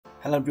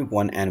Hello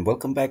everyone and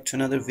welcome back to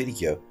another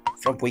video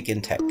from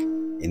Wake&Tech.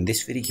 In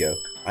this video,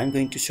 I'm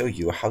going to show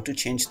you how to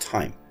change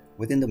time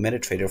within the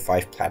MetaTrader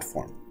 5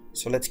 platform.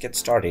 So let's get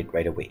started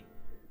right away.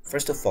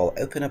 First of all,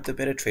 open up the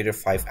MetaTrader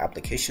 5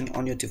 application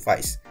on your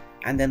device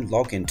and then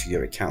log into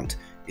your account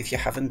if you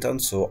haven't done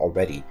so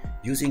already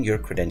using your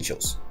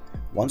credentials.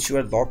 Once you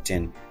are logged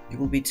in, you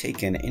will be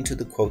taken into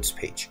the quotes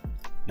page.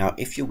 Now,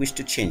 if you wish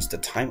to change the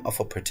time of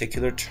a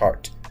particular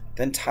chart,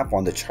 then tap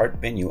on the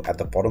chart menu at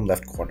the bottom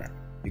left corner.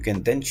 You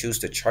can then choose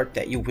the chart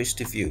that you wish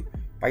to view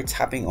by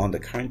tapping on the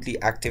currently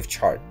active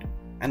chart,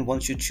 and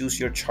once you choose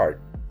your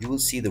chart, you will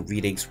see the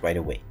readings right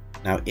away.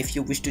 Now, if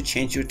you wish to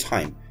change your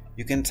time,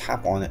 you can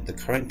tap on the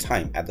current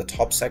time at the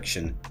top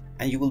section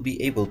and you will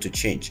be able to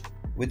change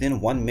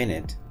within 1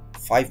 minute,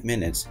 5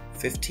 minutes,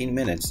 15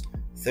 minutes,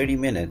 30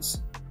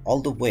 minutes,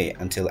 all the way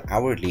until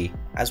hourly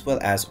as well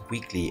as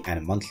weekly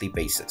and monthly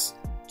basis.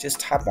 Just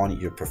tap on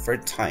your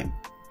preferred time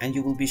and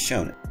you will be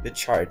shown the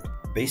chart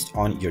based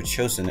on your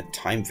chosen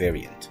time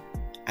variant.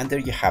 And there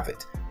you have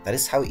it. That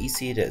is how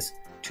easy it is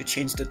to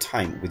change the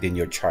time within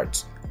your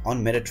charts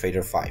on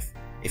MetaTrader 5.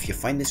 If you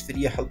find this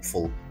video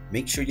helpful,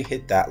 make sure you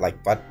hit that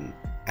like button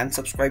and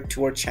subscribe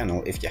to our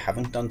channel if you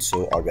haven't done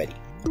so already.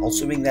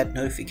 Also ring that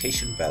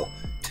notification bell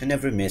to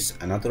never miss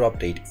another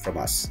update from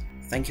us.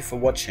 Thank you for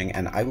watching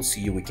and I will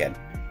see you again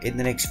in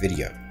the next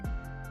video.